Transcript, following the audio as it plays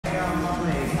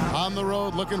on the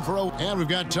road looking for a... And we've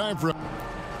got time for...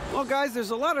 Well, guys,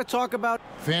 there's a lot of talk about...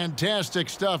 Fantastic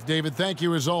stuff, David. Thank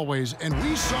you as always. And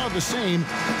we saw the same.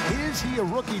 Is he a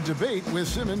rookie debate with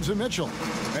Simmons and Mitchell?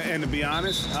 And to be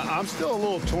honest, I'm still a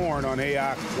little torn on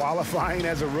AI qualifying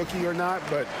as a rookie or not.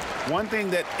 But one thing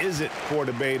that isn't for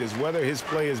debate is whether his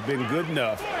play has been good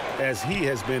enough, as he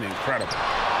has been incredible.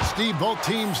 Steve, both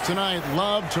teams tonight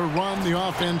love to run the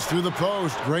offense through the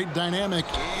post. Great dynamic,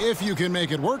 if you can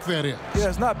make it work, that is. Yeah,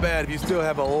 it's not bad if you still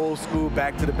have an old-school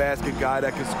back-to-the-basket guy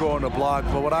that can score on the block.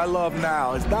 But what I love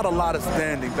now is not a lot of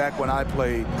standing. Back when I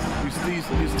played,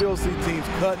 you still see teams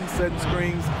cutting, setting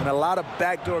screens, and a lot of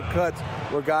backdoor cuts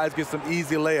where guys get some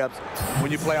easy layups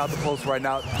when you play out the post right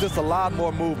now. Just a lot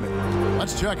more movement.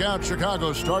 Let's check out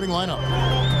Chicago's starting lineup.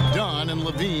 Dunn and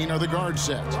Levine are the guard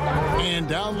set. And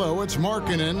down low, it's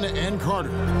Markkanen and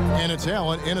Carter. And it's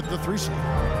Allen in at the 3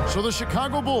 slot. So the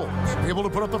Chicago Bulls able to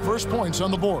put up the first points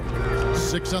on the board.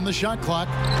 6 on the shot clock.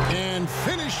 And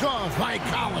finished off by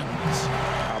Collins.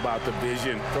 How about the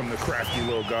vision from the crafty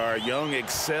little guard? Young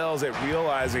excels at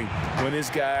realizing when his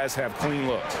guys have clean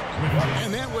looks.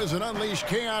 And that was an Unleashed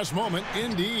Chaos moment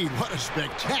indeed. What a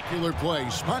spectacular play.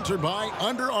 Sponsored by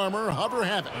Under Armour Hover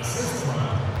Havoc.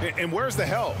 And where's the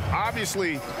help?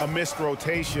 Obviously, a missed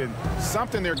rotation,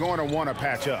 something they're going to want to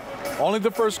patch up. Only the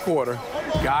first quarter.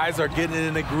 Guys are getting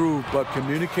in a groove, but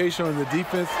communication on the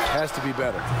defense has to be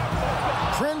better.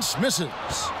 Prince misses.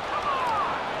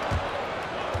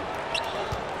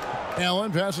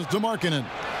 Allen passes to Markkanen.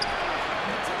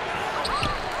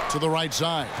 To the right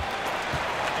side.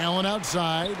 Allen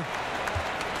outside.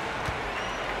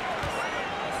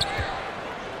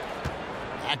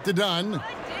 Back to Dunn.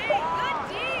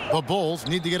 The Bulls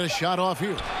need to get a shot off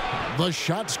here. The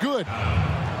shot's good.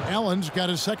 Allen's got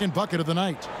his second bucket of the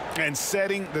night. And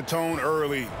setting the tone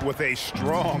early with a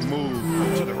strong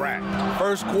move to the rack.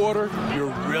 First quarter,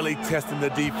 you're really testing the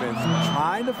defense,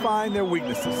 trying to find their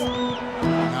weaknesses.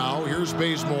 Now here's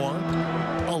Bazemore.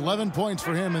 11 points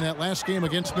for him in that last game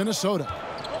against Minnesota.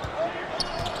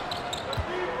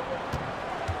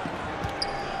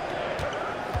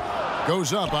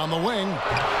 Goes up on the wing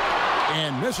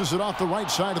and misses it off the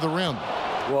right side of the rim.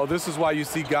 Well, this is why you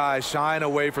see guys shying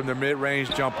away from their mid-range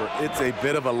jumper. It's a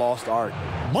bit of a lost art.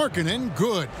 Markkanen,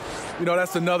 good. You know,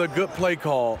 that's another good play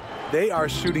call. They are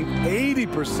shooting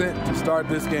 80% to start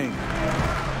this game.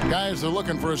 Guys are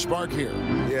looking for a spark here.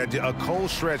 Yeah, a cold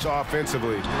stretch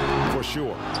offensively, for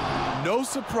sure. No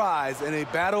surprise, in a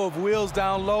battle of wheels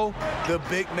down low, the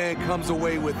big man comes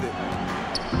away with it.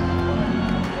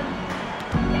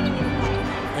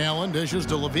 Allen dishes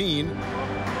to Levine.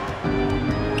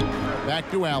 Back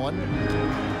to Allen.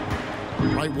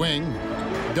 Right wing.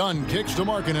 Dunn kicks to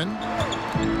Markkanen.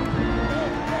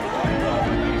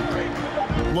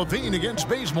 Levine against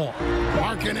Bazemore.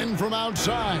 Markkanen from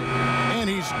outside. And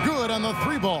he's good on the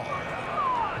 3-ball.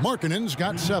 Markkanen's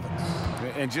got 7.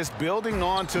 And just building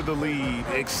on to the lead,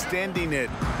 extending it,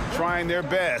 trying their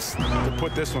best to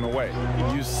put this one away.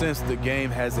 You sense the game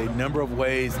has a number of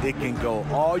ways it can go.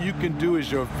 All you can do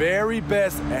is your very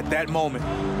best at that moment.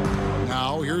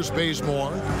 Now here's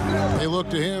Bazemore. They look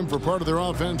to him for part of their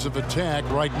offensive attack.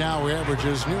 Right now he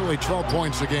averages nearly 12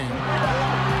 points a game.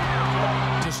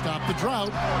 To stop the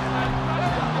drought.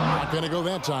 Not going to go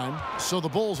that time, so the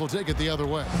Bulls will take it the other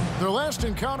way. Their last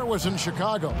encounter was in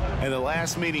Chicago. In the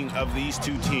last meeting of these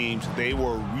two teams, they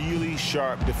were really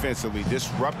sharp defensively,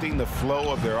 disrupting the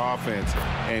flow of their offense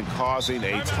and causing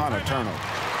a ton of turnovers.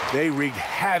 They wreaked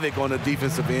havoc on the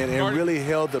defensive end and really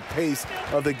held the pace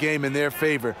of the game in their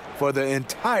favor for the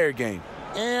entire game.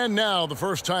 And now the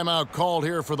first timeout called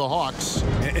here for the Hawks.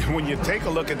 And when you take a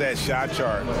look at that shot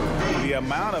chart, the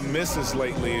amount of misses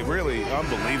lately, really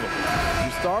unbelievable.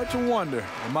 You start to wonder,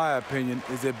 in my opinion,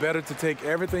 is it better to take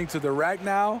everything to the rack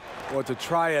now or to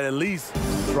try at least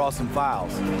draw some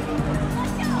fouls?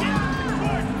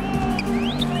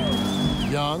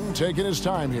 Young taking his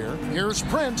time here. Here's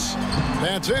Prince.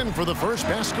 That's in for the first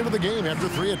basket of the game after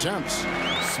 3 attempts.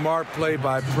 Smart play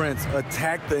by Prince.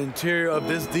 Attack the interior of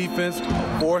this defense,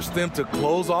 force them to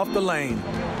close off the lane.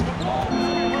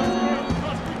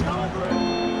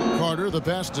 Carter, the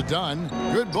pass to Dunn.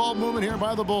 Good ball movement here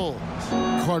by the Bulls.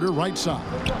 Carter, right side.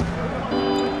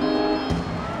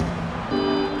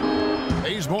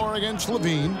 Bazemore against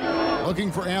Levine.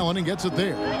 Looking for Allen and gets it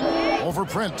there. Over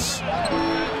Prince.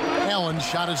 Allen's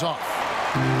shot is off.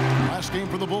 Last game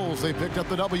for the Bulls, they picked up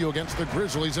the W against the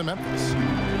Grizzlies in Memphis.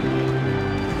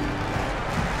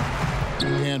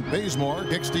 And Bazemore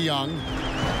kicks to Young.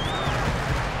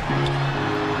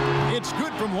 It's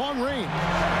good from long range.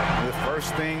 The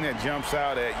First thing that jumps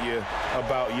out at you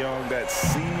about Young, that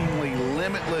seemingly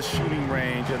limitless shooting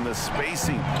range and the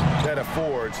spacing that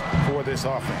affords for this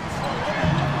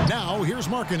offense. Now here's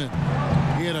Markkanen.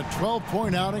 He had a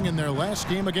 12-point outing in their last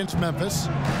game against Memphis.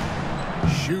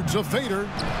 Shoots a fader.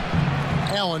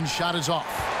 Allen's shot is off.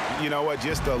 You know what?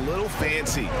 Just a little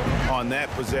fancy on that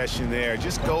possession there.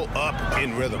 Just go up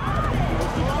in rhythm.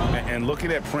 And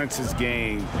looking at Prince's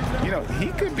game, you know, he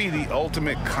could be the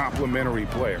ultimate complementary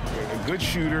player. A good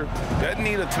shooter, doesn't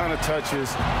need a ton of touches,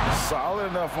 solid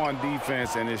enough on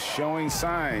defense, and is showing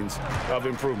signs of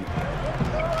improvement.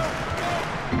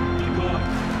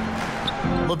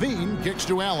 LaVine kicks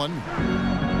to Allen.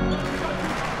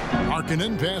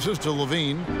 Markkanen passes to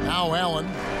LaVine. Now Allen.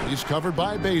 He's covered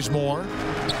by Bazemore.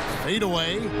 Fade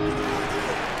away.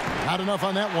 Not enough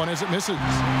on that one as it misses.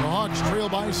 The Hawks trail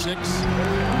by 6.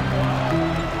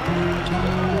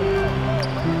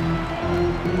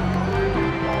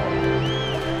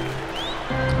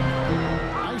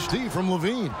 Nice D from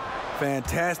LaVine.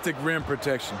 Fantastic rim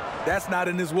protection. That's not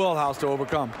in his wheelhouse to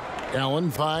overcome.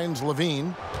 Allen finds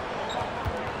LaVine.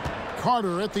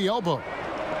 Carter at the elbow.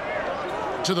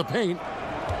 To the paint.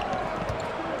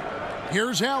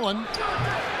 Here's Allen.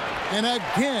 And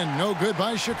again, no good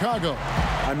by Chicago.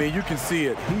 I mean, you can see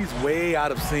it. He's way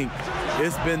out of sync.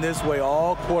 It's been this way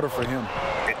all quarter for him.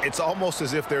 It's almost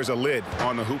as if there's a lid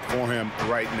on the hoop for him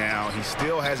right now. He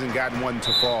still hasn't gotten one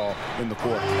to fall in the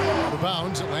quarter. Out of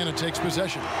bounds, Atlanta takes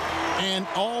possession. And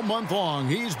all month long,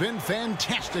 he's been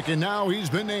fantastic, and now he's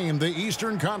been named the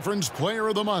Eastern Conference Player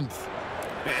of the Month.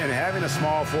 And having a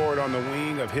small forward on the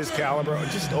wing of his caliber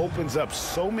just opens up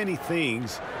so many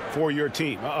things for your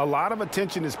team. A lot of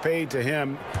attention is paid to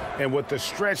him, and with the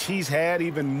stretch he's had,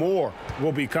 even more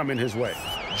will be coming his way.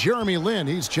 Jeremy Lin,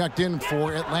 he's checked in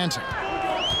for Atlanta.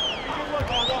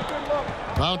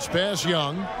 Bounce pass,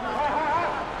 Young.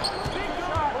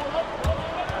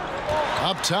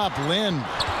 Up top, Lin.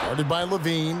 Guarded by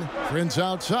LaVine. Prince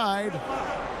outside.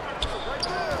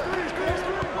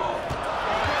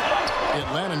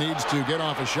 Atlanta needs to get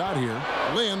off a shot here.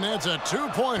 Lin, that's a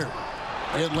two-pointer.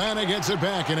 Atlanta gets it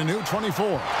back in a new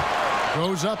 24.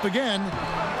 Goes up again,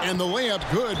 and the layup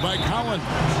good by Collins.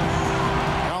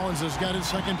 Collins has got his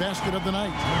second basket of the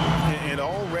night. And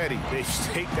already they've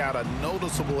staked out a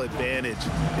noticeable advantage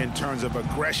in terms of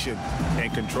aggression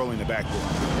and controlling the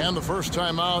backcourt. And the first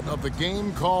time out of the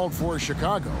game called for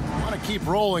Chicago. Want to keep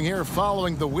rolling here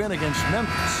following the win against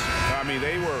Memphis. I mean,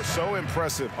 they were so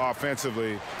impressive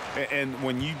offensively, and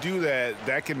when you do that,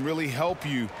 that can really help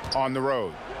you on the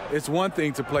road. It's one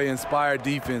thing to play inspired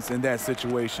defense in that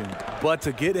situation, but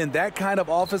to get in that kind of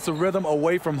offensive rhythm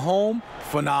away from home,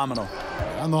 phenomenal.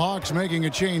 And the Hawks making a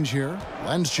change here.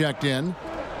 Len's checked in.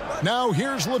 Now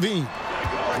here's LaVine.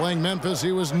 Playing Memphis,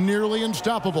 he was nearly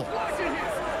unstoppable.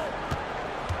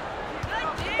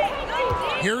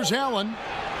 Here's Allen.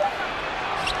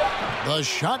 The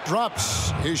shot drops.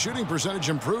 His shooting percentage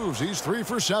improves. He's 3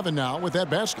 for 7 now with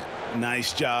that basket.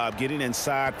 Nice job getting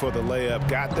inside for the layup.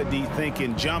 Got the D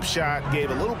thinking. Jump shot. Gave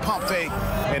a little pump fake.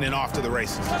 And then off to the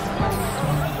races.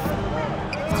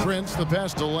 Prince, the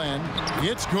pass to Len.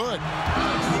 It's good.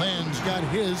 Len's got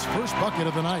his first bucket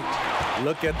of the night.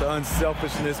 Look at the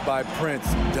unselfishness by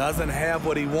Prince. Doesn't have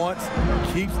what he wants.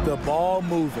 Keeps the ball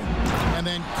moving. And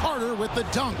then Carter with the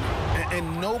dunk.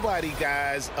 And nobody,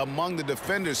 guys, among the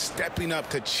defenders stepping up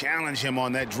to challenge him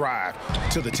on that drive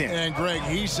to the 10. And Greg,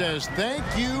 he says, thank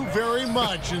you very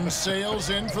much, and sails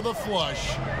in for the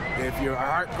flush. If you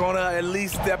aren't going to at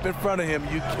least step in front of him,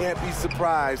 you can't be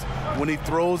surprised when he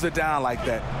throws it down like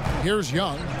that. Here's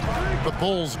Young. The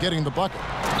Bulls getting the bucket.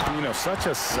 You know, such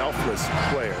a selfless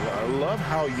player. I love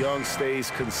how Young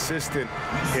stays consistent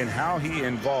in how he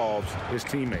involves his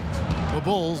teammates. The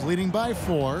Bulls leading by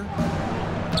 4.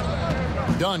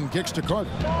 Dunn kicks to Carter.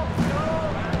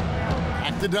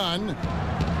 Back to Dunn.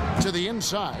 To the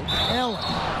inside. Allen.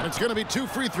 And it's going to be 2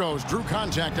 free throws. Drew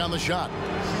contact on the shot.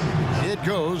 It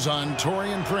goes on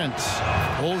Taurean Prince.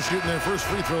 Bulls shooting their first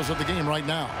free throws of the game right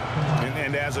now.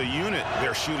 And as a unit,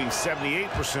 they're shooting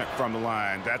 78% from the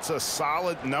line. That's a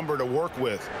solid number to work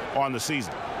with on the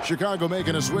season. Chicago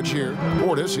making a switch here.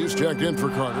 Portis, he's checked in for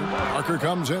Carter. Parker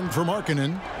comes in for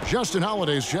Markkanen. Justin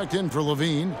Holiday's checked in for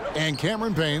LaVine. And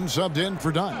Cameron Payne subbed in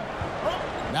for Dunn.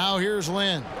 Now here's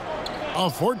Lin. A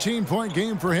 14-point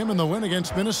game for him in the win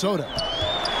against Minnesota.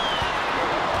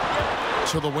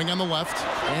 To the wing on the left.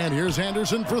 And here's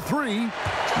Anderson for 3.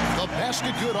 The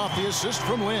basket good off the assist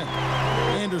from Lin.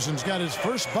 Anderson's got his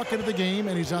first bucket of the game,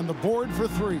 and he's on the board for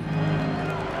 3.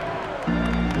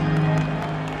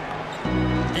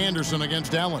 Anderson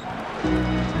against Allen.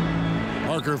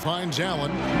 Parker finds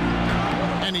Allen.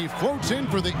 And he floats in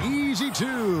for the easy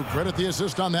two. Credit the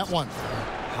assist on that one.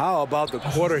 How about the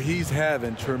quarter he's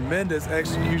having? Tremendous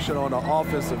execution on the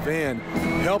offensive end,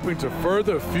 helping to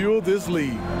further fuel this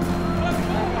lead.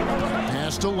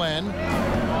 Pass to Len.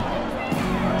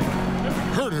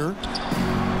 Herter.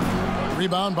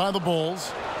 Rebound by the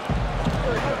Bulls.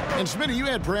 And Smitty, you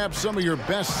had perhaps some of your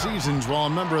best seasons while a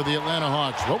member of the Atlanta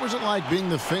Hawks. What was it like being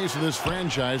the face of this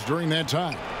franchise during that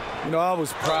time? You know, I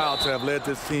was proud to have led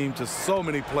this team to so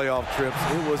many playoff trips.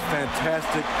 It was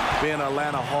fantastic being an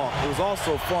Atlanta Hawk. It was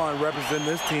also fun representing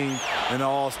this team in the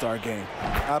All-Star game.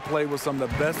 I played with some of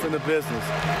the best in the business.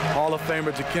 Hall of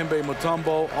Famer Dikembe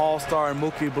Mutombo, All-Star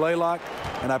Mookie Blaylock,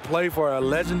 and I played for a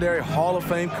legendary Hall of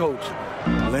Fame coach,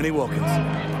 Lenny Wilkens.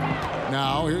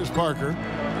 Now, here's Parker.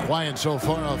 Quiet so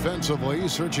far offensively,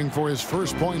 searching for his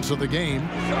first points of the game.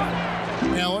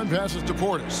 Allen passes to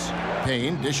Portis.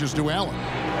 Payne dishes to Allen.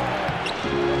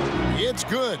 It's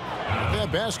good.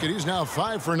 That basket, he's now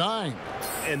 5 for 9.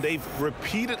 And they've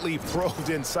repeatedly probed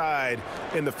inside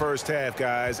in the first half,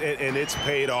 guys, and it's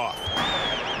paid off.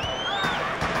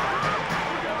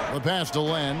 The pass to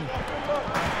Len.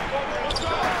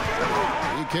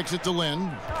 He kicks it to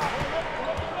Len.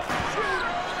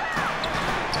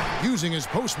 Using his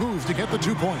post moves to get the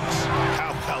 2 points.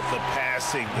 How about the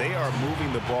passing? They are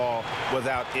moving the ball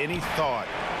without any thought,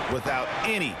 without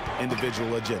any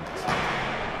individual agendas.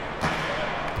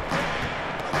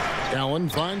 Allen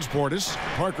finds Portis.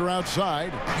 Parker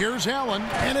outside. Here's Allen,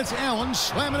 and it's Allen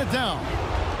slamming it down.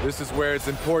 This is where it's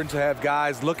important to have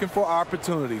guys looking for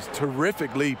opportunities.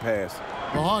 Terrific lead pass.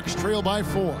 The Hawks trail by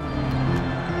 4.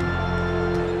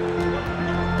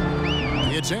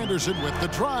 It's Anderson with the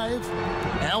drive.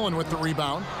 Allen with the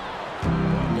rebound.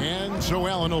 And so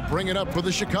Allen will bring it up for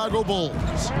the Chicago Bulls.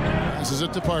 Passes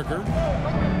it to Parker.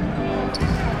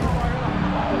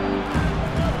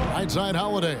 Right side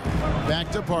Holiday.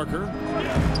 Back to Parker.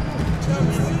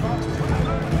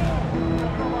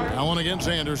 Allen against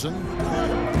Anderson.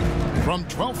 From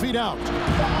 12 feet out.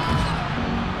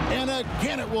 And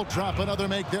again it will drop. Another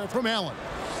make there from Allen.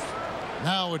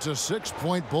 Now it's a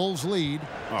 6-point Bulls lead.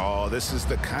 Oh, this is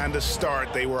the kind of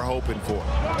start they were hoping for.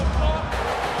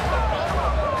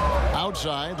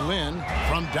 Outside, Lynn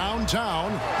from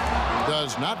downtown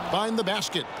does not find the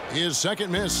basket. His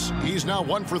second miss. He's now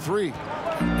 1 for 3.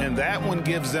 And that one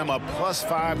gives them a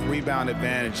 +5 rebound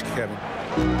advantage, Kevin.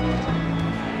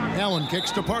 Allen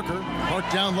kicks to Parker.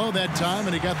 Park down low that time,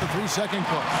 and he got the 3-second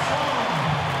call.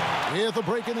 With a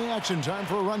break in the action, time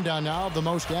for a rundown now of the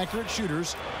most accurate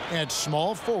shooters at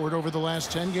small forward over the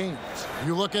last 10 games.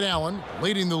 You look at Allen,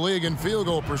 leading the league in field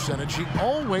goal percentage. He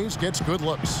always gets good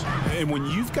looks. And when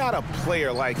you've got a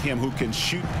player like him who can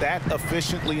shoot that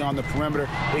efficiently on the perimeter,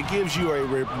 it gives you a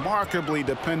remarkably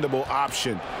dependable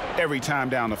option every time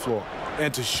down the floor.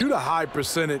 And to shoot a high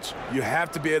percentage, you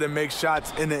have to be able to make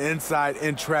shots in the inside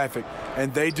in traffic,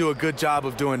 and they do a good job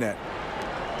of doing that.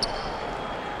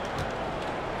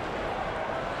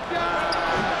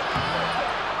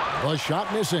 A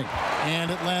shot missing,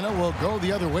 and Atlanta will go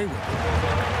the other way with it.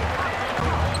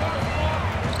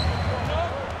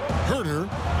 Herter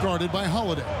guarded by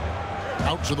Holiday.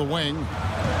 Out to the wing.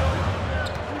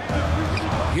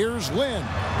 Here's Lynn.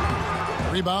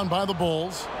 Rebound by the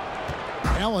Bulls.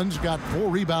 Allen's got 4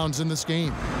 rebounds in this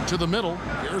game. To the middle.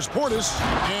 Here's Portis,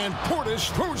 and Portis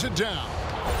throws it down.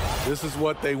 This is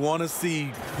what they want to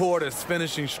see. Portis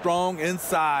finishing strong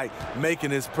inside,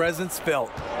 making his presence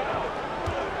felt.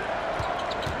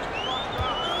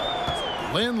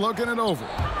 Lynn looking it over.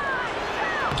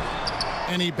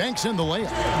 And he banks in the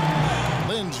layup.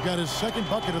 Lynn's got his second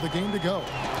bucket of the game to go.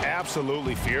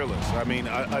 Absolutely fearless. I mean,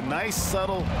 a nice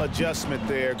subtle adjustment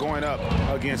there going up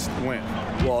against Wynn.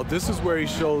 Well, this is where he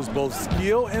shows both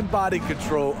skill and body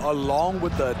control along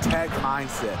with the attack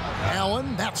mindset.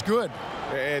 Allen, that's good.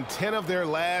 And 10 of their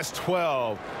last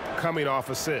 12 coming off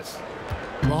assists.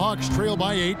 The Hawks trail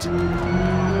by 8.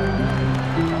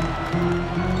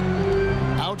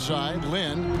 Outside,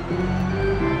 Lynn.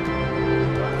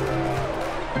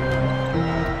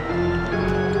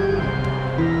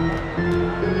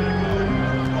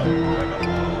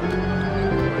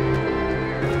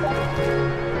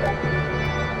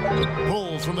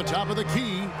 Pulls from the top of the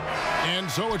key.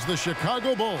 And so it's the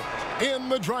Chicago Bulls in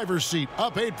the driver's seat,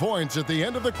 up 8 points at the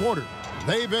end of the quarter.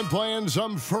 They've been playing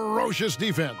some ferocious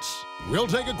defense. We'll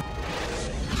take a...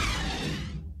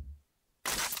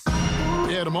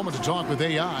 He had a moment to talk with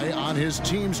AI on his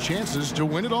team's chances to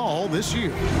win it all this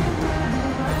year.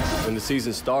 When the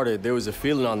season started, there was a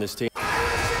feeling on this team.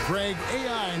 Greg,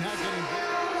 AI not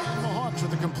getting the Hawks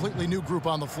with a completely new group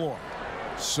on the floor.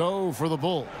 So for the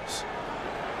Bulls.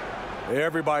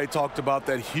 Everybody talked about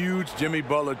that huge Jimmy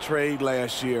Butler trade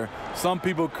last year. Some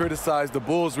people criticized the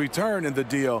Bulls' return in the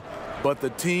deal, but the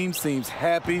team seems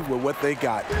happy with what they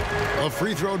got. A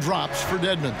free throw drops for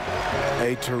Dedmon.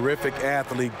 A terrific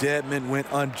athlete, Dedmon went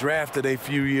undrafted a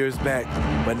few years back,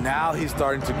 but now he's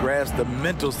starting to grasp the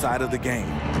mental side of the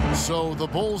game. So the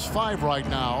Bulls 5 right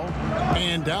now,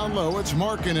 and down low it's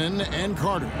Markkanen and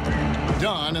Carter.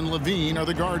 Dunn and Levine are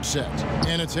the guard set,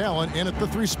 and it's Allen in at the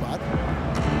 3 spot.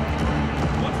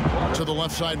 To the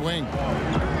left side wing.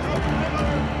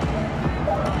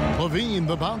 Levine,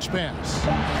 the bounce pass.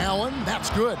 Allen, that's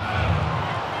good.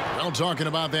 Well, talking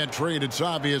about that trade, it's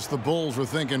obvious the Bulls were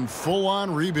thinking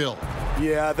full-on rebuild.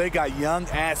 Yeah, they got young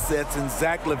assets in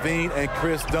Zach LaVine and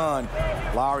Chris Dunn.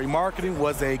 Lauri Markkanen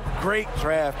was a great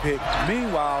draft pick.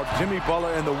 Meanwhile, Jimmy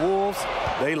Butler and the Wolves,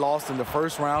 they lost in the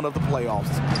first round of the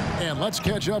playoffs. And let's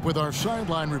catch up with our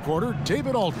sideline reporter,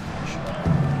 David Aldridge.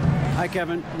 Hi,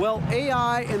 Kevin. Well,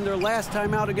 AI in their last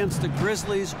time out against the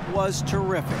Grizzlies was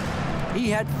terrific. He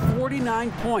had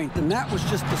 49 points, and that was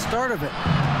just the start of it.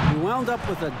 He wound up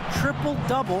with a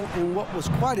triple-double in what was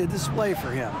quite a display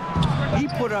for him. He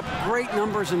put up great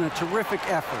numbers in a terrific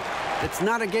effort. It's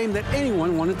not a game that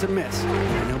anyone wanted to miss.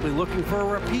 And he'll be looking for a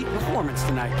repeat performance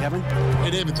tonight, Kevin. Hey,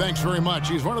 David, thanks very much.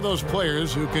 He's one of those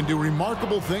players who can do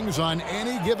remarkable things on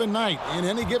any given night, in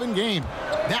any given game.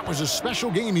 That was a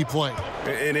special game he played.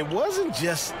 And it wasn't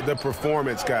just the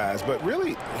performance, guys, but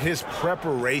really his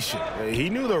preparation. He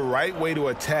knew the right way to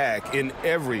attack in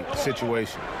every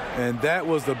situation. And that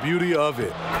was the beauty of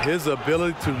it, his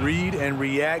ability to read and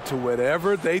react to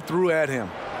whatever they threw at him.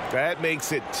 That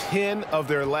makes it 10 of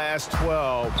their last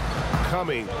 12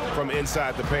 coming from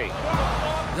inside the paint.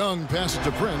 Young passes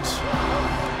to Prince.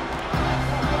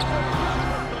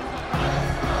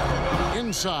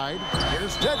 Inside,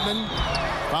 here's Dedmon.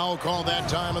 Foul call that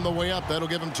time on the way up. That'll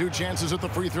give him 2 chances at the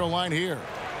free throw line here.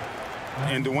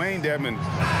 And Dewayne Dedmon,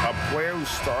 a player who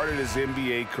started his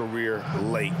NBA career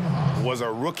late, was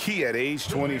a rookie at age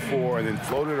 24 and then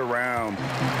floated around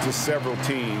to several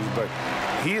teams. But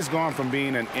he has gone from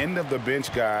being an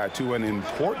end-of-the-bench guy to an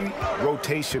important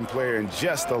rotation player in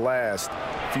just the last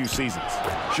few seasons.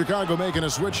 Chicago making a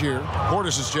switch here.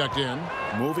 Portis is checked in.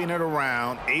 Moving it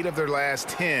around, 8 of their last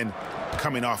 10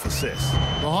 coming off assists.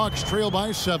 The Hawks trail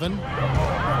by 7.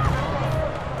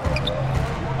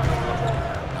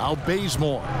 Now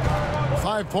Bazemore.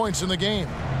 5 points in the game.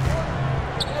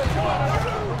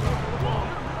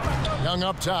 Young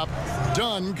up top.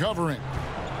 Dunn covering.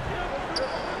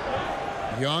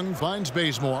 Young finds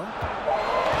Bazemore.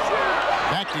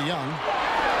 Back to Young.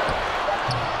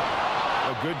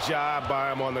 A good job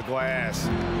by him on the glass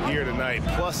here tonight.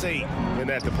 +8 in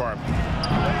that department.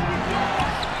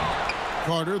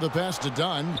 Carter, the pass to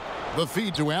Dunn. The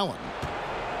feed to Allen.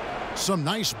 Some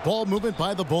nice ball movement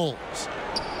by the Bulls.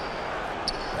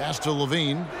 Pass to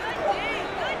Levine.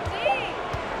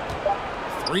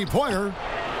 3-pointer.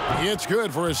 It's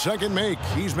good for his second make.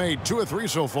 He's made 2 of 3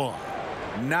 so far.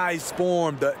 Nice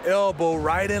form, the elbow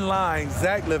right in line.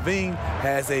 Zach LaVine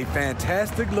has a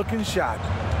fantastic looking shot.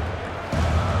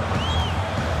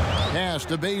 Pass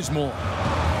to Bazemore.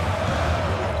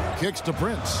 Kicks to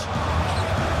Prince.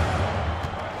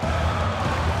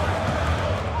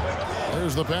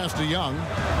 There's the pass to Young.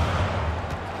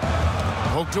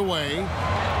 Poked away.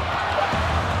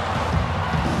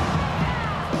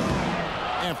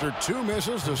 After 2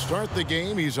 misses to start the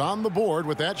game, he's on the board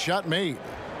with that shot made.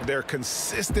 They're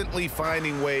consistently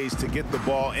finding ways to get the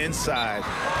ball inside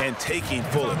and taking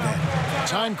full advantage.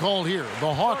 Time call here.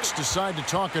 The Hawks decide to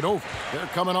talk it over. They're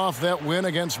coming off that win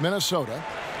against Minnesota.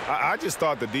 I just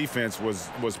thought the defense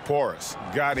was porous.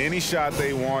 Got any shot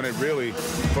they wanted, really,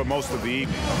 for most of the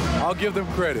evening. I'll give them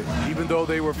credit. Even though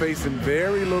they were facing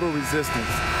very little resistance,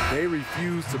 they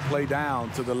refused to play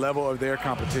down to the level of their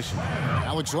competition.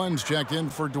 Alex Lenz checked in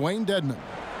for Dewayne Dedmon.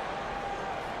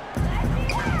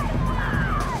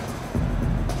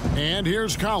 And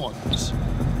here's Collins.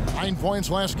 9 points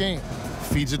last game.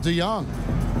 Feeds it to Young.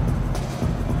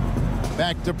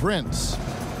 Back to Prince.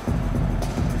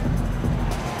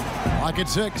 Clock at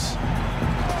 6.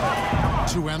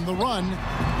 To end the run.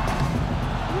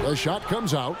 The shot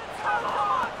comes out.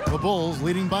 The Bulls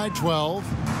leading by 12.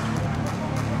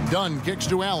 Dunn kicks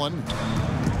to Allen.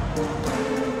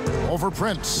 Over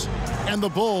Prince. And the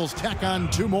Bulls tack on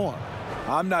 2 more.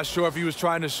 I'm not sure if he was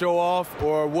trying to show off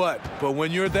or what, but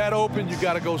when you're that open, you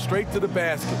got to go straight to the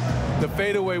basket. The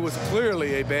fadeaway was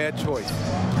clearly a bad choice.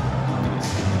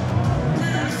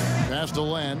 Pass to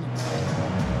Len.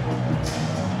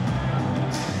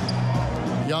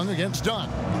 Young against Dunn.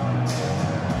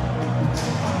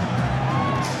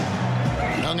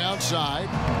 Young outside.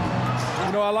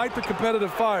 You know, I like the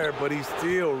competitive fire, but he's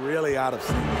still really out of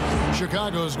sync.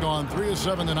 Chicago's gone 3 of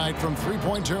 7 tonight from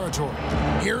three-point territory.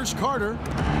 Here's Carter.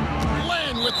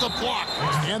 Len with the block.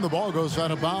 And the ball goes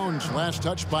out of bounds. Last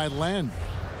touch by Len.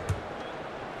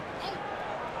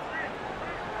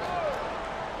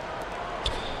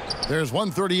 There's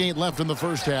 1:38 left in the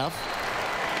first half.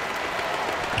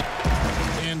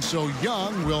 And so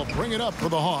Young will bring it up for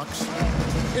the Hawks.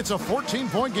 It's a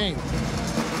 14-point game.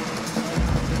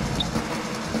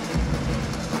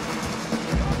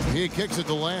 He kicks it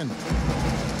to Len.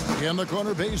 In the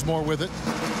corner, Bazemore with it.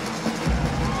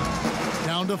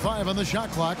 Down to 5 on the shot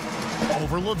clock.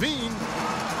 Over Levine.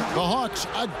 The Hawks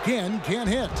again can't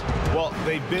hit. Well,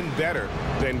 they've been better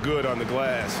than good on the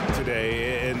glass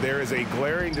today, and there is a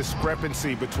glaring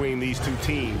discrepancy between these two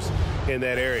teams in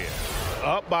that area.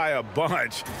 Up by a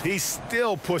bunch, he's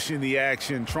still pushing the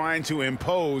action, trying to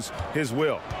impose his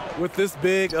will. With this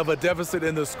big of a deficit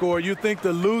in the score, you think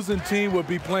the losing team would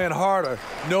be playing harder.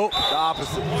 Nope, the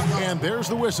opposite. And there's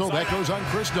the whistle. That goes on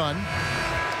Chris Dunn.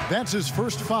 That's his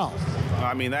first foul.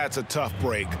 I mean, that's a tough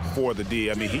break for the D.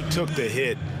 I mean, he took the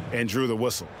hit and drew the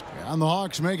whistle. And the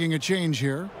Hawks making a change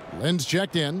here. Len's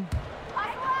checked in.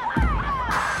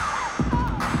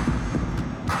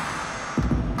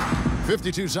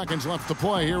 .52 seconds left to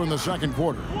play here in the second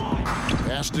quarter.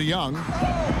 Pass to Young.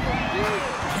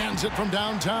 Hands it from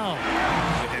downtown.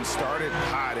 And started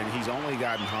hot, and he's only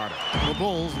gotten hotter. The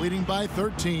Bulls leading by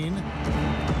 13.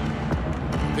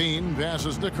 Levine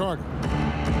passes to Carter.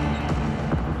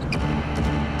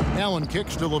 Allen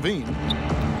kicks to Levine.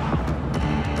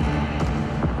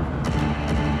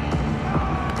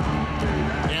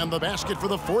 And the basket for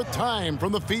the 4th time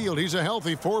from the field. He's a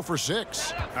healthy 4 for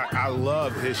 6. I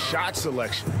love his shot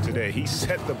selection today. He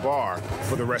set the bar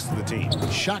for the rest of the team.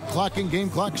 Shot clock and game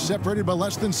clock separated by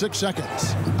less than 6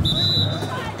 seconds.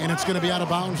 And it's going to be out of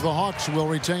bounds. The Hawks will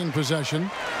retain possession.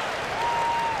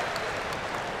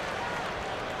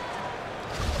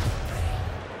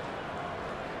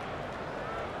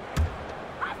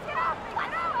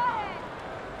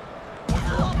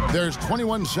 There's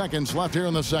 21 seconds left here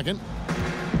in the second.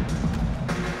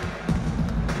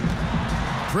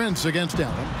 Prince against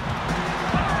Allen.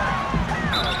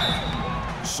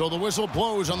 So the whistle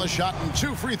blows on the shot and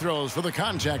 2 free throws for the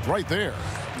contact right there.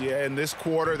 Yeah, in this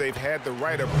quarter, they've had the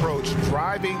right approach,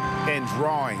 driving and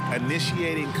drawing,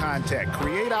 initiating contact,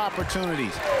 create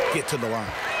opportunities, get to the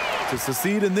line. To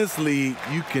succeed in this league,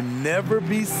 you can never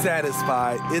be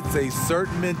satisfied. It's a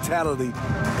certain mentality,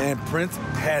 and Prince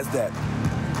has that.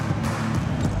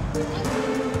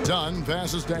 Dunn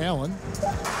passes to Allen.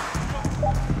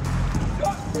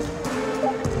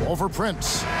 Over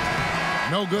Prince.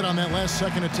 No good on that last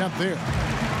second attempt there.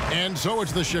 And so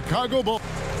it's the Chicago Bulls.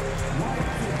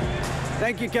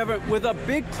 Thank you, Kevin. With a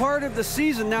big part of the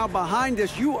season now behind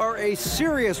us, you are a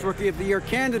serious Rookie of the Year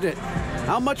candidate.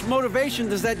 How much motivation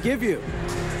does that give you?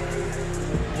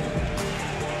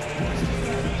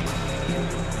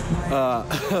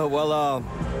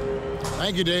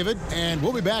 Thank you, David. And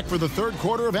we'll be back for the third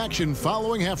quarter of action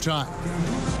following halftime.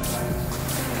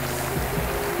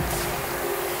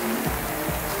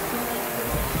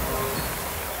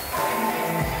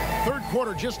 Third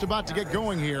quarter just about to get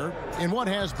going here in what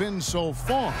has been so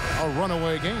far a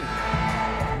runaway game.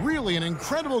 Really an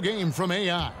incredible game from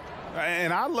AI.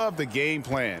 And I love the game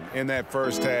plan in that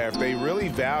first half. They really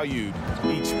valued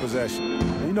each possession.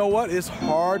 You know what? It's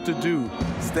hard to do.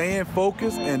 Staying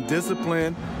focused and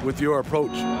disciplined with your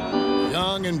approach.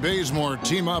 Young and Bazemore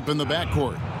team up in the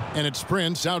backcourt. And it's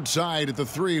Prince outside at the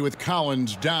 3 with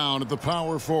Collins down at the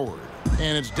power forward.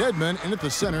 And it's Dedmon in at the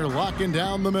center locking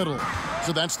down the middle.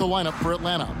 So that's the lineup for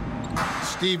Atlanta.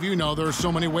 Steve, you know there are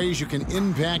so many ways you can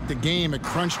impact the game at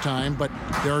crunch time, but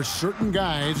there are certain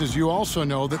guys, as you also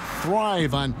know, that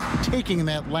thrive on taking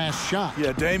that last shot.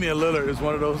 Yeah, Damian Lillard is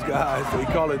one of those guys. They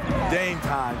call it Dame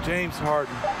time. James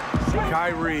Harden,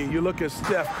 Kyrie, you look at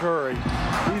Steph Curry.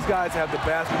 These guys have the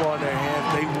basketball in their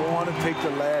hands. They want to take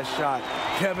the last shot.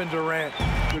 Kevin Durant,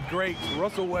 the greats,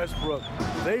 Russell Westbrook,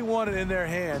 they want it in their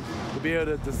hands to be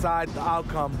able to decide the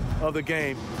outcome of the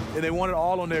game, and they want it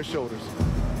all on their shoulders.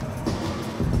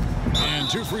 And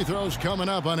 2 free throws coming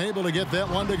up, unable to get that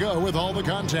one to go with all the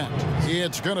contact.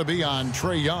 It's going to be on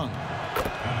Trae Young.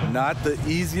 Not the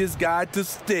easiest guy to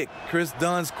stick. Chris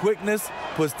Dunn's quickness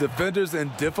puts defenders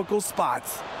in difficult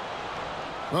spots.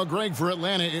 Well, Greg, for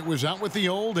Atlanta, it was out with the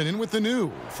old and in with the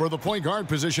new for the point guard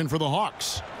position for the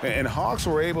Hawks. And Hawks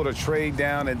were able to trade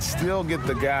down and still get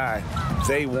the guy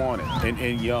they wanted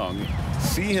in Young.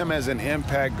 See him as an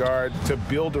impact guard to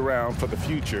build around for the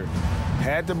future.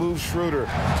 Had to move Schroeder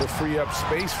to free up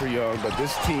space for Young, but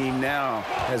this team now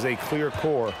has a clear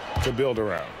core to build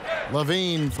around.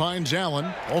 LaVine finds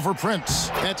Allen over Prince.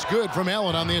 That's good from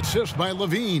Allen on the assist by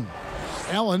LaVine.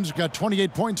 Allen's got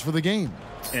 28 points for the game.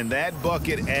 And that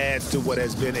bucket adds to what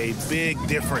has been a big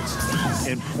difference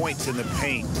in points in the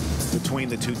paint between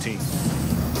the two teams.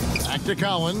 Back to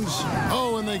Collins.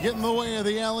 Oh, and they get in the way of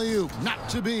the alley-oop. Not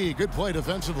to be. Good play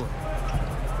defensively.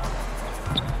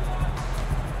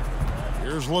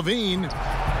 Here's LaVine.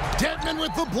 Dedmon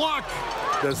with the block.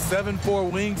 The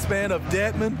 7'4" wingspan of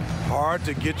Dedmon, hard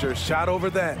to get your shot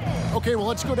over that. Okay, well,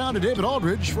 let's go down to David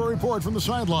Aldridge for a report from the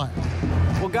sideline.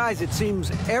 Well, guys, it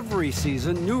seems every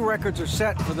season new records are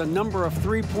set for the number of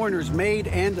three-pointers made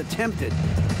and attempted.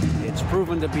 It's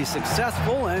proven to be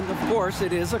successful, and of course,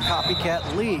 it is a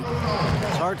copycat league.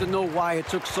 It's hard to know why it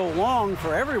took so long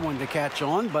for everyone to catch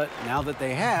on, but now that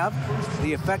they have,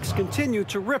 the effects continue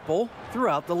to ripple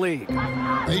throughout the league.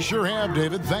 They sure have,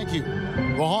 David. Thank you.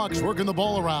 The Hawks working the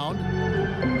ball around.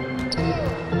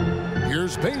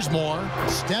 Here's Bazemore.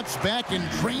 Steps back and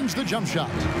trains the jump shot.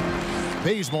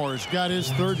 Bazemore's got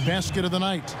his third basket of the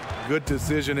night. Good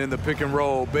decision in the pick and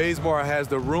roll. Bazemore has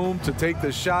the room to take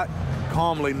the shot,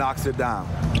 calmly knocks it down.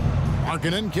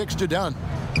 Markkanen kicks to Dunn.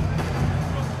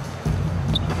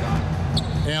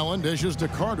 Allen dishes to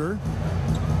Carter.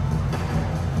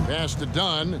 Pass to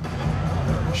Dunn.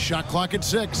 Shot clock at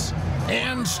 6.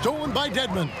 And stolen by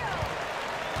Dedmon.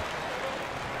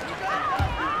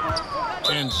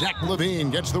 And Zach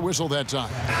LaVine gets the whistle that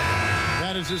time.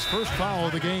 That is his first foul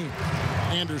of the game.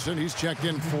 Anderson, he's checked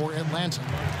in for Atlanta.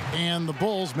 And the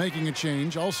Bulls making a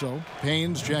change also.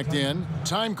 Payne's checked in.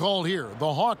 Time called here.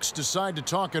 The Hawks decide to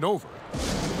talk it over.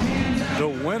 The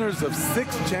winners of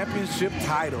 6 championship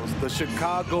titles, the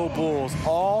Chicago Bulls,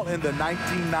 all in the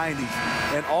 1990s,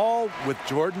 and all with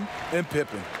Jordan and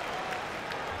Pippen.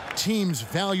 Teams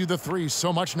value the three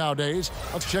so much nowadays.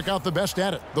 Let's check out the best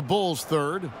at it. The Bulls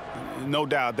third. No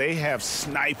doubt they have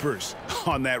snipers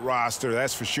on that roster,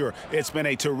 that's for sure. It's been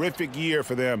a terrific year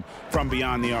for them from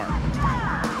beyond the arc.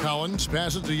 Collins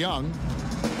passes to Young.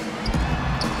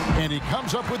 And he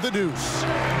comes up with the deuce.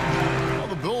 Well,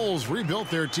 the Bulls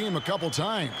rebuilt their team a couple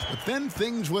times, but then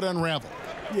things would unravel.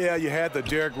 Yeah, you had the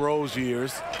Derrick Rose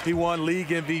years. He won league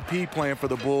MVP playing for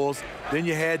the Bulls. Then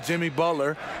you had Jimmy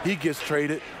Butler. He gets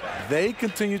traded. They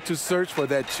continue to search for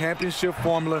that championship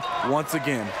formula once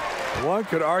again. One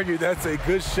could argue that's a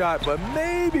good shot, but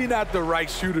maybe not the right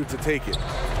shooter to take it.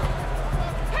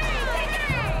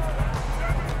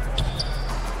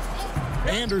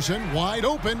 Anderson wide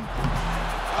open.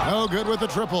 No good with the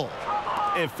triple.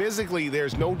 And physically,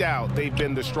 there's no doubt they've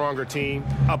been the stronger team.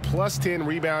 A +10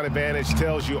 rebound advantage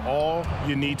tells you all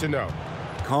you need to know.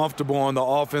 Comfortable on the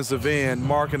offensive end,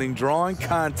 Markkanen drawing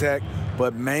contact,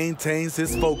 but maintains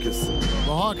his focus.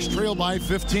 The Hawks trail by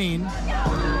 15.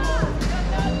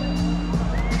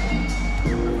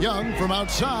 Young from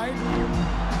outside.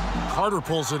 Carter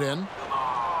pulls it in.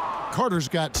 Carter's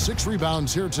got 6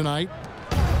 rebounds here tonight.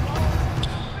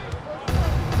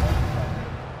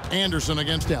 Anderson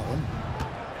against Allen.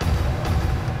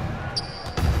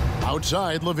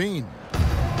 Outside, LaVine.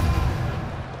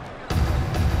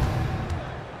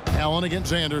 Allen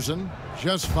against Anderson.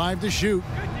 Just 5 to shoot.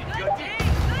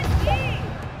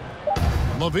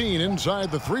 LaVine inside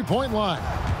the three-point line.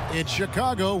 It's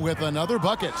Chicago with another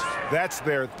bucket. That's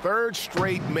their 3rd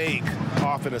straight make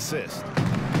off an assist.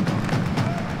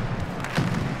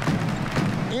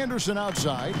 Anderson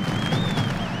outside.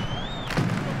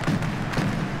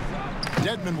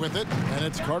 Dedmon with it, and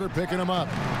it's Carter picking him up.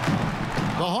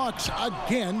 The Hawks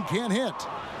again can't hit.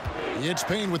 It's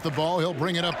Payne with the ball. He'll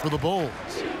bring it up for the Bulls.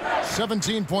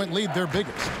 17-point lead, their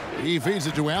biggest. He feeds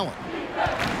it to Allen.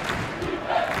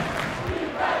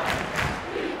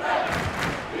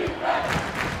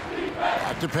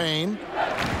 Back to Payne.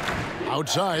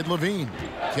 Outside, LaVine.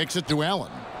 Kicks it to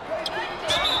Allen.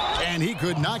 And he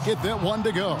could not get that one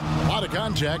to go. A lot of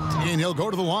contact, and he'll go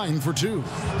to the line for 2.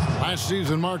 Last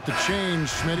season marked a change,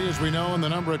 Smitty, as we know, in the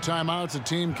number of timeouts a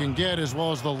team can get, as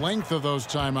well as the length of those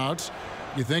timeouts.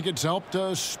 You think it's helped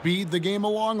speed the game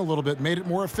along a little bit, made it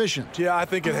more efficient? Yeah, I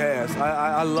think it has.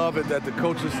 I love it that the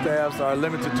coaching staffs are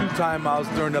limited to 2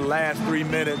 timeouts during the last 3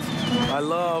 minutes. I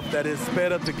love that it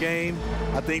sped up the game.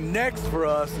 I think next for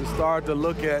us is start to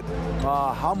look at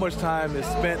how much time is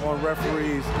spent on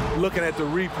referees looking at the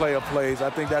replay of plays.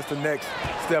 I think that's the next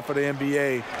step for the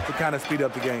NBA to kind of speed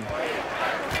up the game.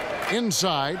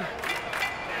 Inside.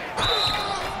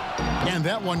 And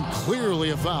that one clearly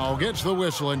a foul. Gets the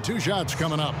whistle, and 2 shots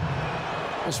coming up.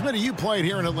 Well, Smitty, you played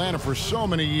here in Atlanta for so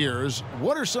many years.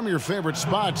 What are some of your favorite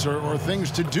spots or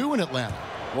things to do in Atlanta?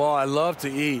 Well, I love to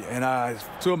eat, and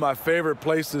two of my favorite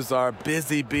places are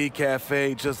Busy Bee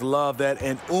Cafe. Just love that,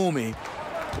 and Umi.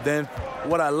 Then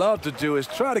what I love to do is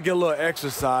try to get a little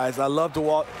exercise. I love to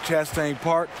walk Chastain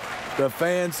Park. The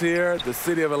fans here, the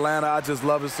city of Atlanta, I just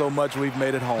love it so much we've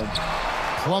made it home.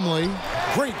 Plumlee,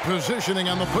 great positioning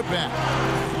on the putback.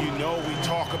 You know we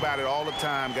talk about it all the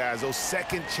time, guys. Those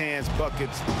second chance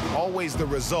buckets, always the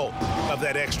result of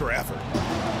that extra effort.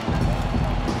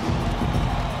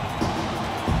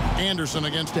 Anderson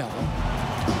against Allen.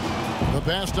 The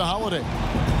pass to Holiday.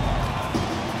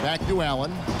 Back to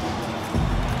Allen.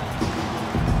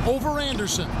 Over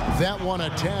Anderson. That one a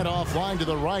tad offline to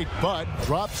the right, but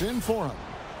drops in for him.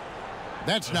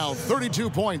 That's now 32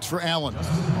 points for Allen.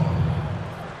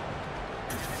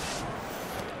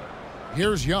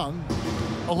 Here's Young.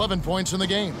 11 points in the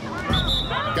game.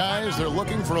 Guys, they're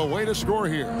looking for a way to score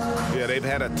here. Yeah, they've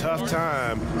had a tough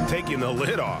time taking the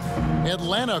lid off.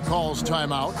 Atlanta calls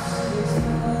timeout.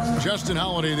 Justin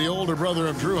Holiday, the older brother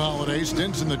of Drew Holiday,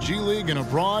 stints in the G League and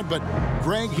abroad, but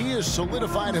Greg, he has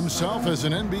solidified himself as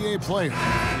an NBA player.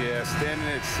 Yeah, standing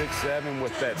at 6'7"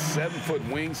 with that 7-foot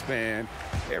wingspan.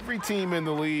 Every team in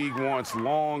the league wants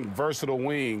long, versatile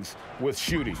wings with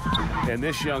shooting, and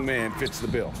this young man fits the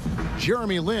bill.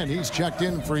 Jeremy Lin, he's checked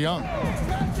in for Young.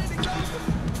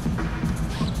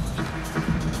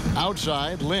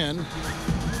 Outside, Lin.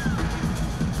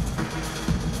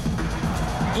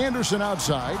 Anderson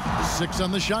outside, 6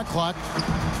 on the shot clock.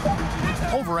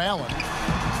 Over Allen.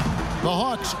 The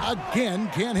Hawks again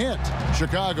can't hit.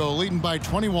 Chicago leading by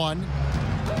 21.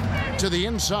 To the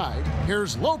inside,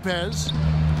 here's Lopez.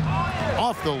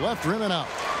 Off the left rim and out.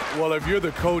 Well, if you're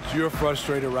the coach, you're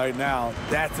frustrated right now.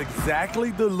 That's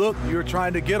exactly the look you're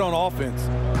trying to get on offense.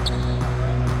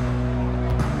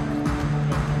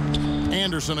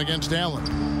 Anderson against Allen.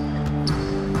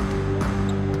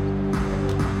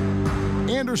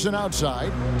 Anderson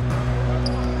outside.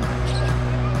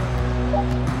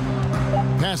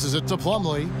 Passes it to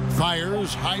Plumlee.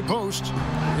 Fires, high post.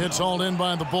 It's hauled in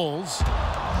by the Bulls.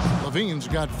 Levine's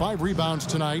got 5 rebounds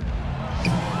tonight.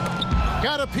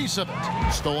 Got a piece of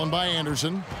it. Stolen by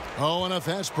Anderson. Oh, and a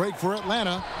fast break for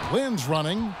Atlanta. Lin's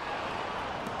running.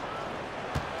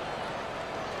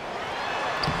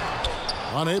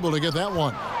 Unable to get that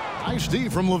one. Nice D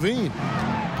from Levine.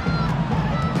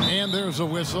 And there's a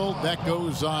whistle. That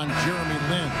goes on Jeremy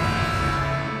Lin.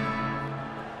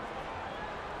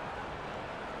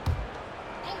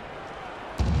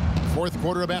 Fourth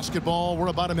quarter of basketball. We're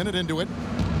about a minute into it.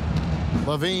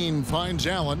 Levine finds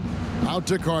Allen. Out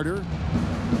to Carter.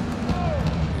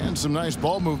 And some nice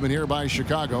ball movement here by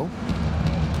Chicago.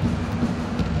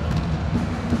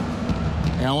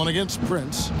 Allen against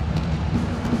Prince.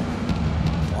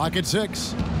 Clock at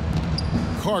 6.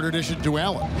 Carter dishes it to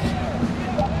Allen.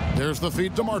 There's the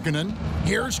feed to Markkanen.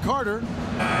 Here's Carter.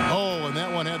 Oh, and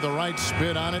that one had the right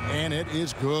spin on it, and it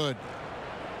is good.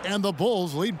 And the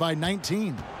Bulls lead by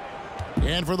 19.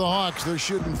 And for the Hawks, they're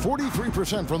shooting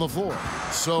 43% from the floor.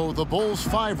 So the Bulls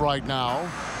 5 right now.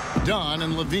 Dunn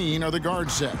and Levine are the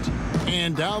guard set.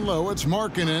 And down low, it's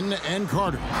Markkanen and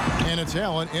Carter. And it's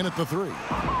Allen in at the 3.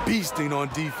 Beasting on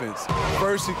defense.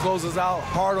 First he closes out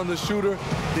hard on the shooter,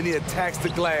 then he attacks the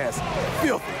glass.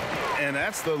 Filthy. And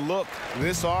that's the look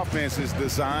this offense is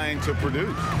designed to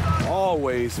produce.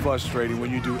 Always frustrating when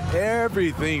you do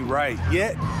everything right,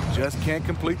 yet just can't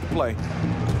complete the play.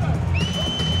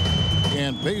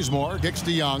 And Bazemore kicks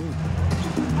to Young.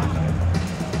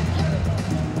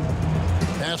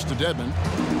 Pass to Dedmon.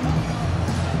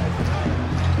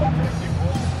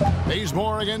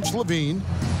 Bazemore against Levine.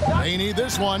 They need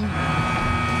this one.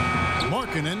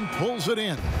 Markkanen pulls it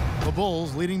in. The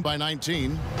Bulls leading by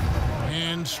 19.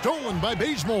 And stolen by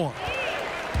Bazemore.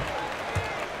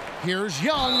 Here's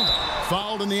Young.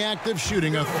 Fouled in the act of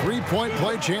shooting. A 3-point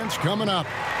play chance coming up.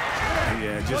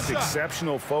 Yeah, just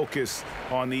exceptional focus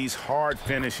on these hard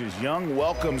finishes. Young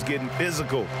welcomes getting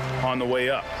physical on the way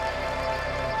up.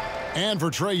 And for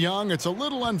Trae Young, it's a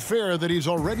little unfair that he's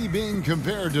already being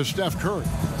compared to Steph Curry.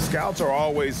 Scouts are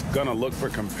always going to look for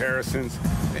comparisons.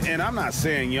 And I'm not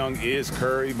saying Young is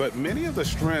Curry, but many of the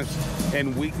strengths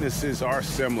and weaknesses are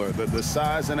similar. The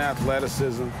size and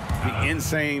athleticism, the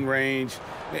insane range,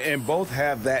 and both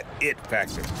have that it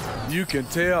factor. You can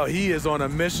tell he is on a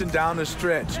mission down the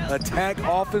stretch. Attack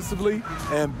offensively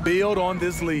and build on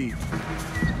this lead.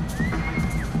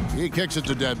 He kicks it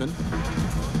to Dedmon.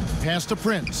 Pass to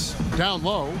Prince. Down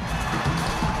low.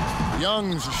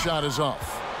 Young's shot is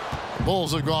off. The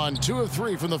Bulls have gone 2 of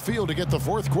 3 from the field to get the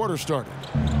fourth quarter started.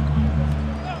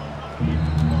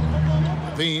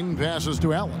 Levine passes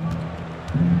to Allen.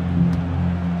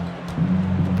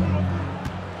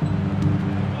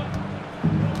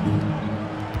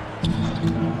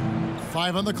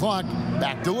 5 on the clock.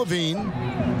 Back to Levine.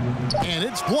 And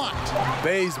it's blocked.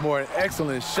 Bazemore, an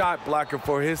excellent shot blocker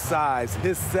for his size.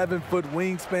 His 7-foot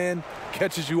wingspan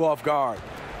catches you off guard.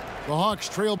 The Hawks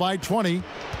trail by 20.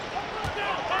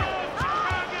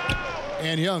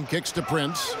 And Young kicks to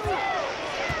Prince.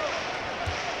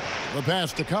 The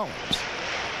pass to Collins.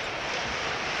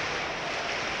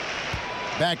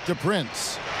 Back to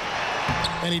Prince.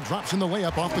 And he drops in the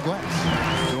layup off the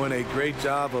glass. Doing a great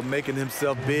job of making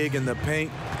himself big in the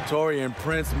paint. Taurean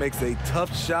Prince makes a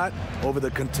tough shot over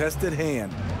the contested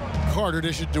hand. Carter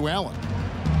dishes to Allen.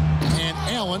 And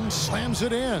Allen slams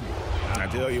it in. I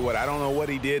tell you what, I don't know what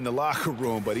he did in the locker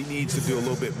room, but he needs to do a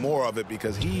little bit more of it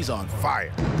because he's on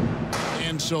fire.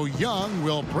 And so Young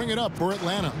will bring it up for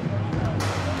Atlanta.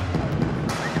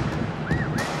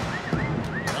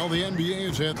 Well, the NBA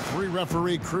has had 3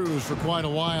 referee crews for quite a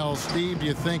while. Steve, do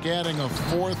you think adding a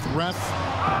 4th ref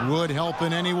would help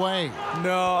in any way?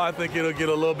 No, I think it'll get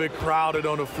a little bit crowded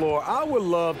on the floor. I would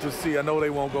love to see, I know they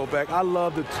won't go back, I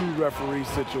love the 2 referee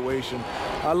situation.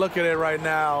 I look at it right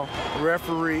now,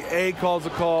 referee A calls a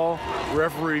call,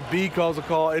 referee B calls a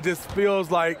call. It just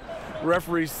feels like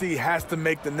referee C has to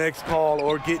make the next call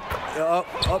or get up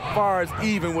far as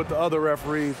even with the other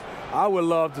referees. I would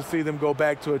love to see them go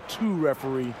back to a 2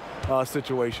 referee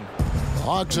situation. The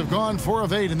Hawks have gone 4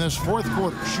 of 8 in this 4th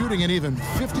quarter, shooting an even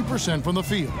 50% from the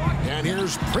field. And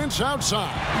here's Prince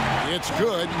outside. It's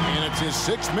good, and it's his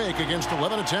 6th make against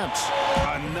 11 attempts.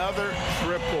 Another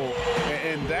triple,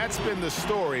 and that's been the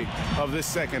story of this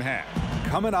second half.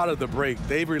 Coming out of the break,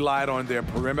 they've relied on their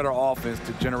perimeter offense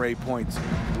to generate points.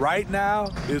 Right now,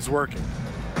 it's working.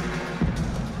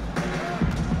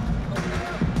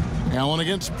 Allen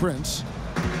against Prince.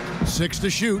 6 to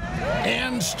shoot,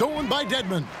 and stolen by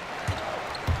Dedmon.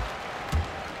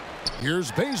 Here's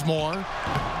Bazemore.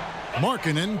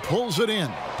 Markkanen pulls it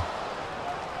in.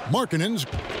 Markkanen's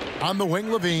on the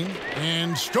wing, Levine,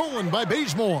 and stolen by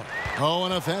Bazemore. Oh,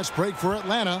 and a fast break for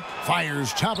Atlanta.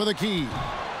 Fires top of the key.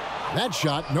 That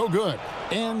shot, no good.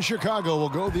 And Chicago will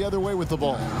go the other way with the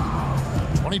ball.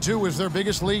 22 is their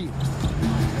biggest lead.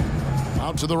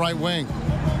 Out to the right wing.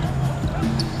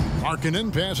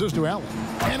 Markkanen passes to Allen.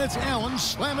 And it's Allen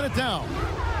slamming it down.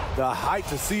 The height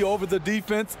to see over the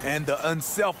defense and the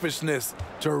unselfishness.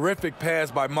 Terrific pass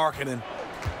by Markkanen.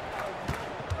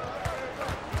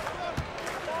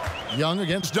 Young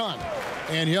against Dunn.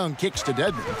 And Young kicks to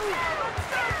Dedmon.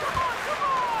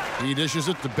 He dishes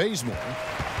it to Bazemore.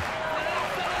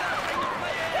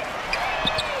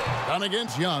 Dunn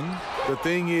against Young. The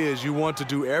thing is, you want to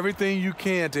do everything you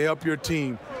can to help your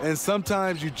team, and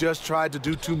sometimes you just try to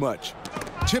do too much.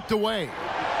 Tipped away.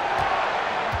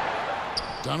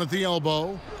 Dunn at the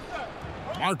elbow.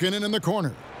 Markkanen in the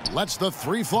corner. Lets the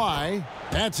 3 fly.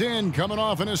 That's in, coming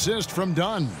off an assist from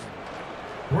Dunn.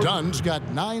 Dunn's got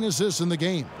 9 assists in the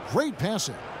game. Great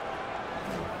passing.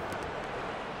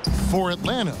 For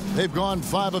Atlanta, they've gone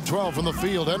 5 of 12 from the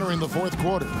field entering the 4th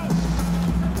quarter.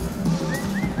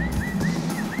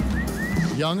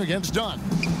 Young against Dunn.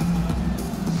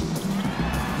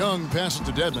 Young passes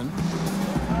to Dedmon.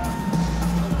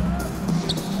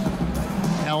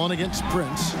 Allen against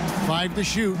Prince. 5 to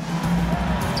shoot.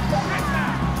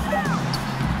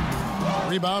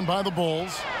 Rebound by the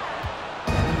Bulls.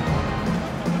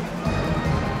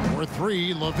 For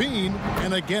 3, Levine.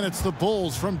 And again, it's the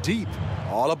Bulls from deep.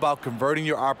 All about converting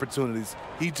your opportunities.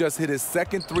 He just hit his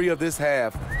 2nd 3 of this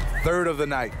half, 3rd of the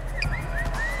night.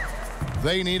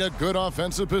 They need a good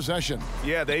offensive possession.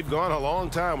 Yeah, they've gone a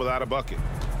long time without a bucket.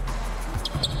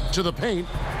 To the paint.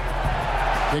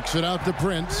 Kicks it out to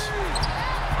Prince.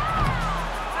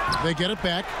 They get it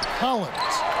back. Collins.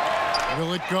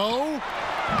 Will it go?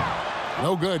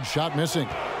 No good. Shot missing.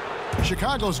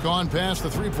 Chicago's gone past the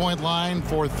 3-point line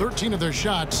for 13 of their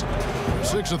shots.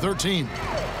 6 of 13.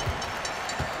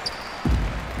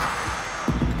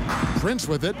 Prince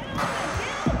with it.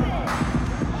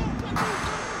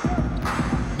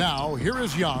 Now, here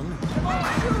is Young.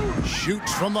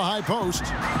 Shoots from the high post.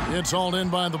 It's hauled in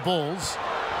by the Bulls.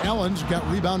 Allen's got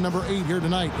rebound number 8 here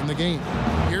tonight in the game.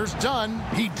 Here's Dunn.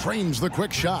 He drains the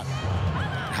quick shot.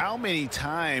 How many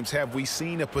times have we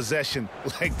seen a possession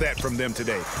like that from them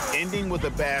today? Ending with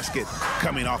a basket,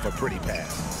 coming off a pretty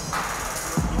pass.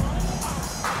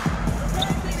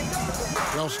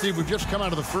 Well, Steve, we've just come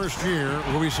out of the first year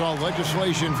where we saw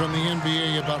legislation from the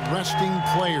NBA about resting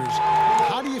players.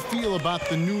 How do you feel about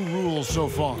the new rules so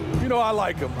far? You know, I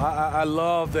like them. I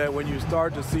love that when you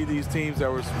start to see these teams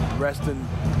that were resting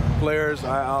players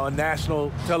on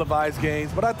national televised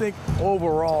games, but I think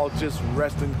overall just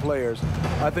resting players.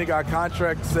 I think our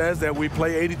contract says that we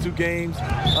play 82 games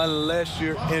unless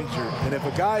you're injured. And if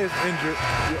a guy is injured,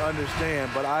 you understand,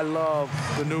 but I love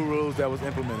the new rules that was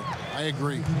implemented. I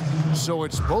agree. So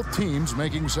it's both teams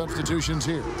making substitutions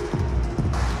here.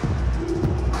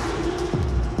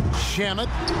 Shamet.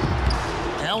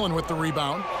 Allen with the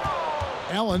rebound.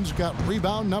 Allen's got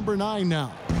rebound number 9 now.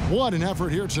 What an effort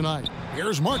here tonight.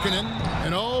 Here's Markkanen.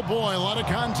 And oh boy, a lot of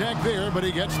contact there, but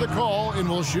he gets the call and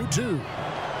will shoot 2.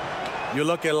 You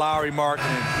look at Lauri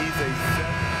Markkanen. He's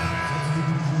a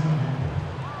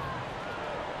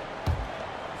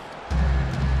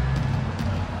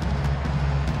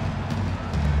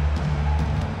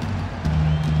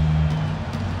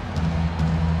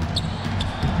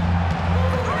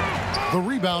The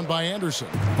rebound by Anderson.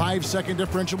 5-second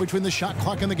differential between the shot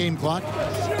clock and the game clock.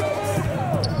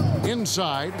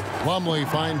 Inside, Plumlee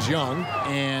finds Young,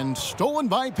 and stolen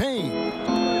by Payne.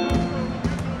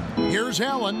 Here's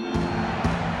Allen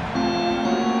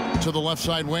to the left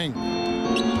side wing.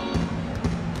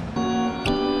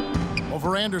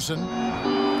 Over Anderson,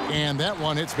 and that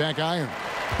one hits back iron.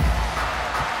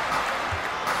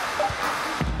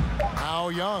 Now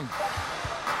Young.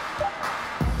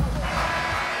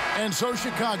 And so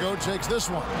Chicago takes this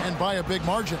one, and by a big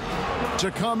margin,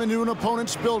 to come into an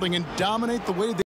opponent's building and dominate the way they